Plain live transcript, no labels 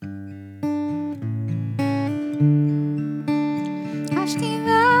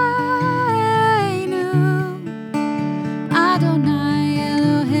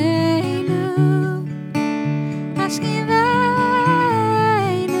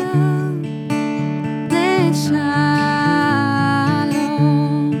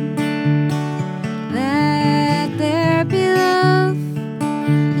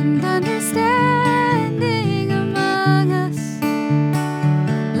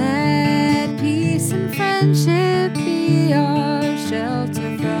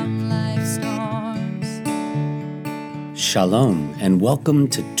Shalom, and welcome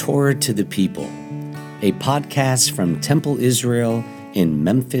to Torah to the People, a podcast from Temple Israel in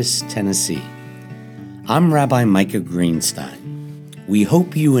Memphis, Tennessee. I'm Rabbi Micah Greenstein. We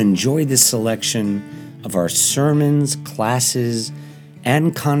hope you enjoy this selection of our sermons, classes,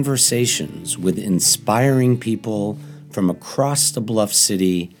 and conversations with inspiring people from across the Bluff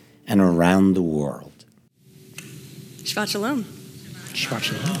City and around the world. Shabbat Shalom. Shabbat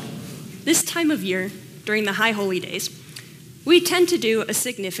Shalom. This time of year, during the High Holy Days, we tend to do a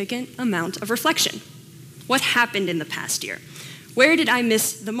significant amount of reflection. What happened in the past year? Where did I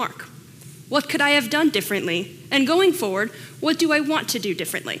miss the mark? What could I have done differently? And going forward, what do I want to do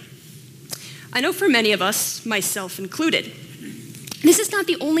differently? I know for many of us, myself included, this is not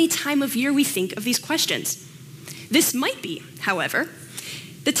the only time of year we think of these questions. This might be, however,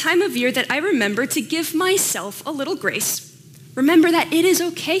 the time of year that I remember to give myself a little grace. Remember that it is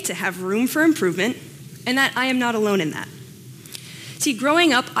okay to have room for improvement and that I am not alone in that. See,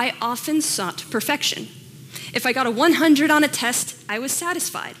 growing up, I often sought perfection. If I got a 100 on a test, I was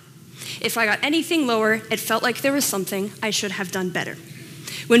satisfied. If I got anything lower, it felt like there was something I should have done better.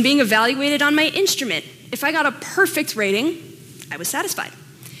 When being evaluated on my instrument, if I got a perfect rating, I was satisfied.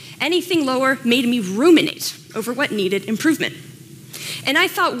 Anything lower made me ruminate over what needed improvement. And I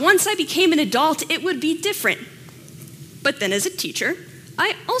thought once I became an adult, it would be different. But then as a teacher,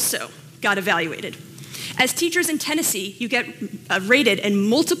 I also got evaluated. As teachers in Tennessee, you get rated in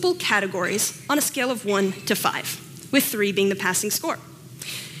multiple categories on a scale of 1 to 5, with 3 being the passing score.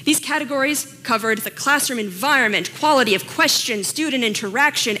 These categories covered the classroom environment, quality of question, student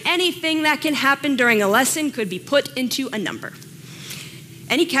interaction. Anything that can happen during a lesson could be put into a number.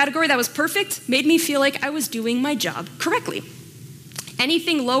 Any category that was perfect made me feel like I was doing my job correctly.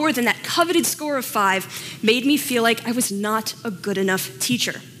 Anything lower than that coveted score of 5 made me feel like I was not a good enough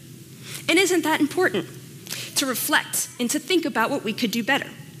teacher. And isn't that important? To reflect and to think about what we could do better.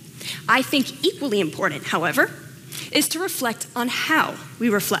 I think equally important, however, is to reflect on how we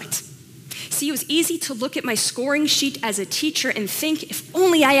reflect. See, it was easy to look at my scoring sheet as a teacher and think, if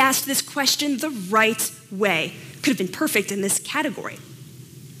only I asked this question the right way, could have been perfect in this category.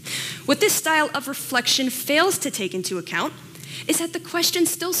 What this style of reflection fails to take into account is that the question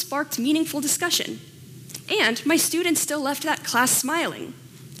still sparked meaningful discussion, and my students still left that class smiling.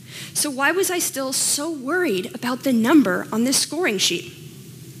 So why was I still so worried about the number on this scoring sheet?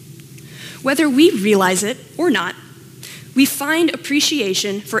 Whether we realize it or not, we find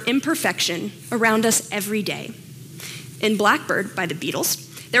appreciation for imperfection around us every day. In Blackbird by the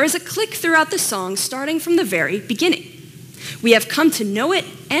Beatles, there is a click throughout the song starting from the very beginning. We have come to know it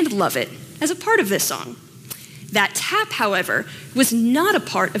and love it as a part of this song. That tap, however, was not a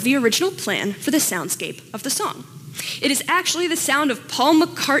part of the original plan for the soundscape of the song. It is actually the sound of Paul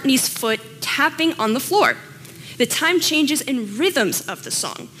McCartney's foot tapping on the floor. The time changes and rhythms of the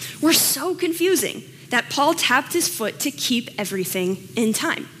song were so confusing that Paul tapped his foot to keep everything in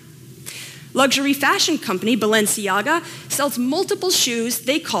time. Luxury fashion company Balenciaga sells multiple shoes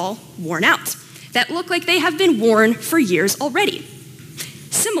they call worn out that look like they have been worn for years already.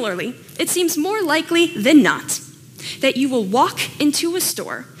 Similarly, it seems more likely than not that you will walk into a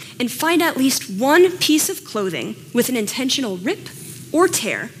store and find at least one piece of clothing with an intentional rip or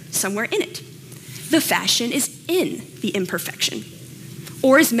tear somewhere in it. The fashion is in the imperfection.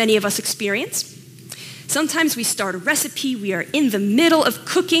 Or as many of us experience, sometimes we start a recipe, we are in the middle of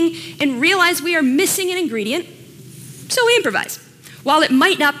cooking and realize we are missing an ingredient, so we improvise. While it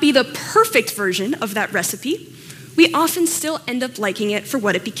might not be the perfect version of that recipe, we often still end up liking it for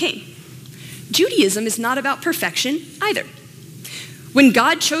what it became. Judaism is not about perfection either. When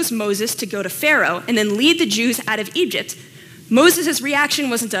God chose Moses to go to Pharaoh and then lead the Jews out of Egypt, Moses' reaction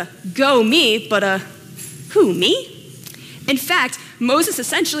wasn't a go me, but a who, me? In fact, Moses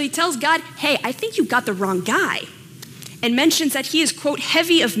essentially tells God, hey, I think you got the wrong guy, and mentions that he is, quote,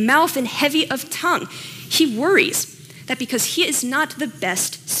 heavy of mouth and heavy of tongue. He worries that because he is not the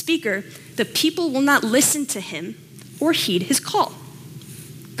best speaker, the people will not listen to him or heed his call.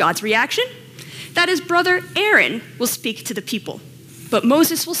 God's reaction? That his brother Aaron will speak to the people, but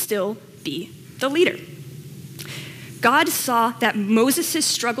Moses will still be the leader. God saw that Moses'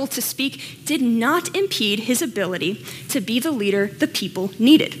 struggle to speak did not impede his ability to be the leader the people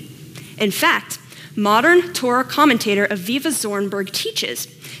needed. In fact, modern Torah commentator Aviva Zornberg teaches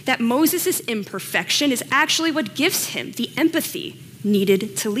that Moses' imperfection is actually what gives him the empathy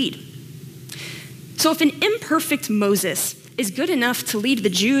needed to lead. So if an imperfect Moses is good enough to lead the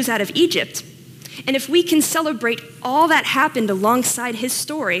Jews out of Egypt, and if we can celebrate all that happened alongside his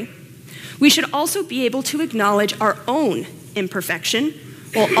story, we should also be able to acknowledge our own imperfection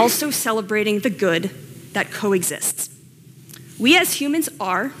while also celebrating the good that coexists. We as humans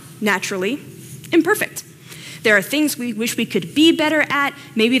are, naturally, imperfect. There are things we wish we could be better at.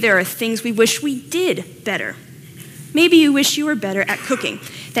 Maybe there are things we wish we did better. Maybe you wish you were better at cooking,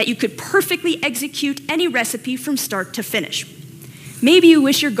 that you could perfectly execute any recipe from start to finish. Maybe you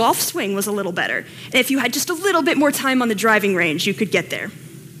wish your golf swing was a little better, and if you had just a little bit more time on the driving range, you could get there.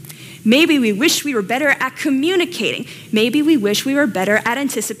 Maybe we wish we were better at communicating. Maybe we wish we were better at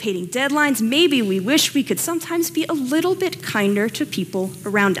anticipating deadlines. Maybe we wish we could sometimes be a little bit kinder to people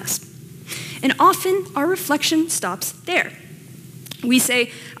around us. And often our reflection stops there. We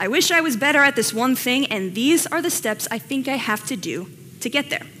say, I wish I was better at this one thing, and these are the steps I think I have to do to get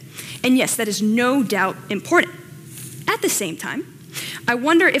there. And yes, that is no doubt important. At the same time, I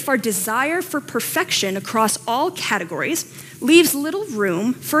wonder if our desire for perfection across all categories leaves little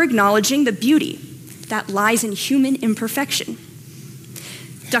room for acknowledging the beauty that lies in human imperfection.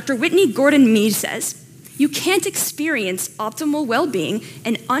 Dr. Whitney Gordon Mead says, you can't experience optimal well-being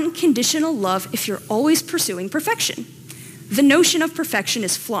and unconditional love if you're always pursuing perfection. The notion of perfection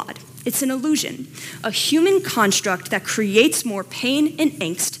is flawed. It's an illusion, a human construct that creates more pain and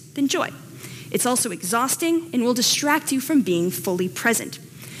angst than joy. It's also exhausting and will distract you from being fully present.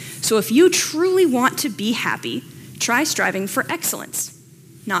 So if you truly want to be happy, try striving for excellence,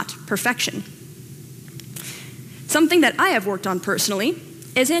 not perfection. Something that I have worked on personally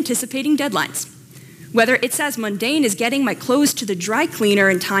is anticipating deadlines. Whether it's as mundane as getting my clothes to the dry cleaner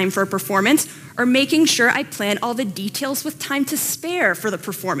in time for a performance, or making sure I plan all the details with time to spare for the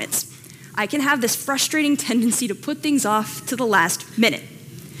performance, I can have this frustrating tendency to put things off to the last minute.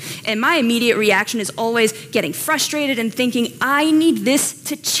 And my immediate reaction is always getting frustrated and thinking, I need this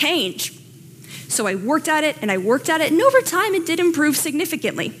to change. So I worked at it, and over time it did improve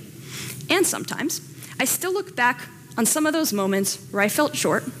significantly. And sometimes I still look back on some of those moments where I fell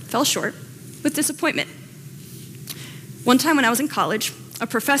short with disappointment. One time when I was in college, a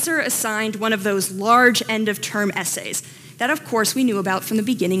professor assigned one of those large end-of-term essays that, of course, we knew about from the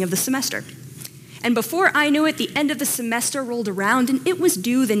beginning of the semester. And before I knew it, the end of the semester rolled around, and it was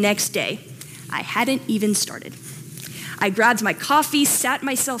due the next day. I hadn't even started. I grabbed my coffee, sat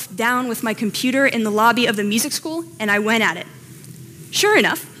myself down with my computer in the lobby of the music school, and I went at it. Sure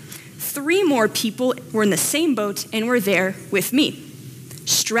enough, 3 more people were in the same boat and were there with me.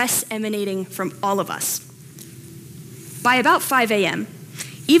 Stress emanating from all of us. By about 5 a.m.,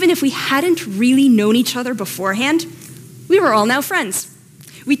 even if we hadn't really known each other beforehand, we were all now friends.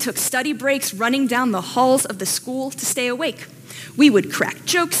 We took study breaks running down the halls of the school to stay awake. We would crack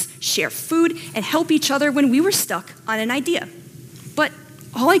jokes, share food, and help each other when we were stuck on an idea. But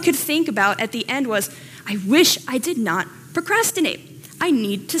all I could think about at the end was, I wish I did not procrastinate. I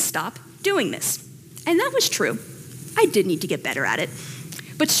need to stop doing this. And that was true. I did need to get better at it.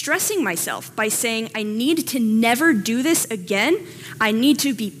 But stressing myself by saying I need to never do this again, I need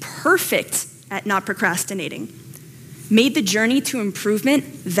to be perfect at not procrastinating, made the journey to improvement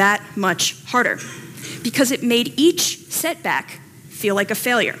that much harder because it made each setback feel like a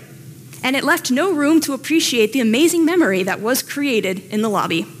failure. And it left no room to appreciate the amazing memory that was created in the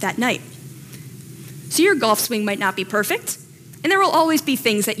lobby that night. So your golf swing might not be perfect, and there will always be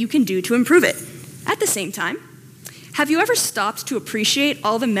things that you can do to improve it. At the same time, have you ever stopped to appreciate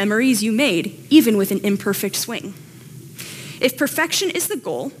all the memories you made, even with an imperfect swing? If perfection is the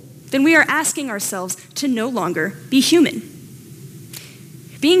goal, then we are asking ourselves to no longer be human.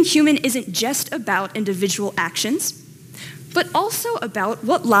 Being human isn't just about individual actions, but also about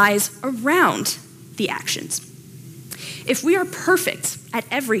what lies around the actions. If we are perfect at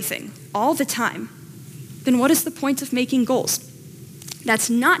everything all the time, then what is the point of making goals? That's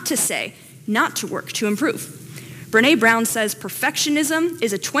not to say not to work to improve. Brené Brown says perfectionism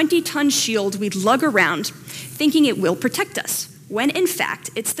is a 20-ton shield we lug around thinking it will protect us, when in fact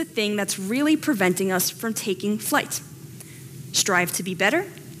it's the thing that's really preventing us from taking flight. Strive to be better,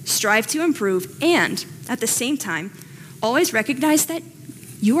 strive to improve, and at the same time, always recognize that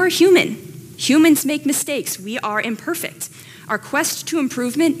you are human. Humans make mistakes. We are imperfect. Our quest to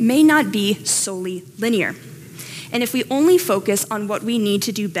improvement may not be solely linear. And if we only focus on what we need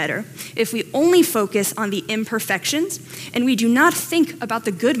to do better, if we only focus on the imperfections, and we do not think about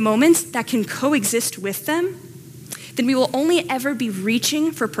the good moments that can coexist with them, then we will only ever be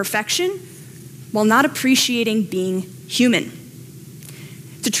reaching for perfection while not appreciating being human.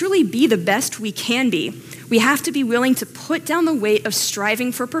 To truly be the best we can be, we have to be willing to put down the weight of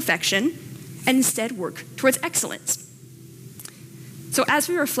striving for perfection and instead work towards excellence. So as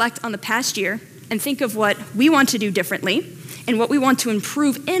we reflect on the past year and think of what we want to do differently and what we want to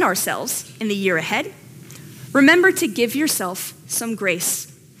improve in ourselves in the year ahead, remember to give yourself some grace,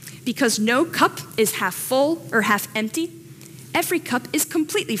 because no cup is half full or half empty, every cup is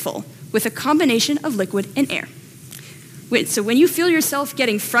completely full with a combination of liquid and air. So when you feel yourself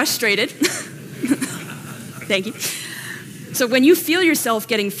getting frustrated, thank you. So when you feel yourself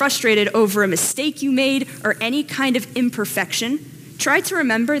getting frustrated over a mistake you made or any kind of imperfection, try to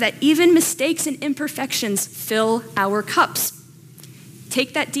remember that even mistakes and imperfections fill our cups.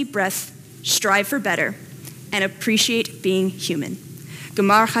 Take that deep breath, strive for better, and appreciate being human.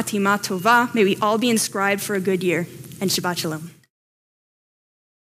 Gemar Chatima Tova, may we all be inscribed for a good year, and Shabbat Shalom.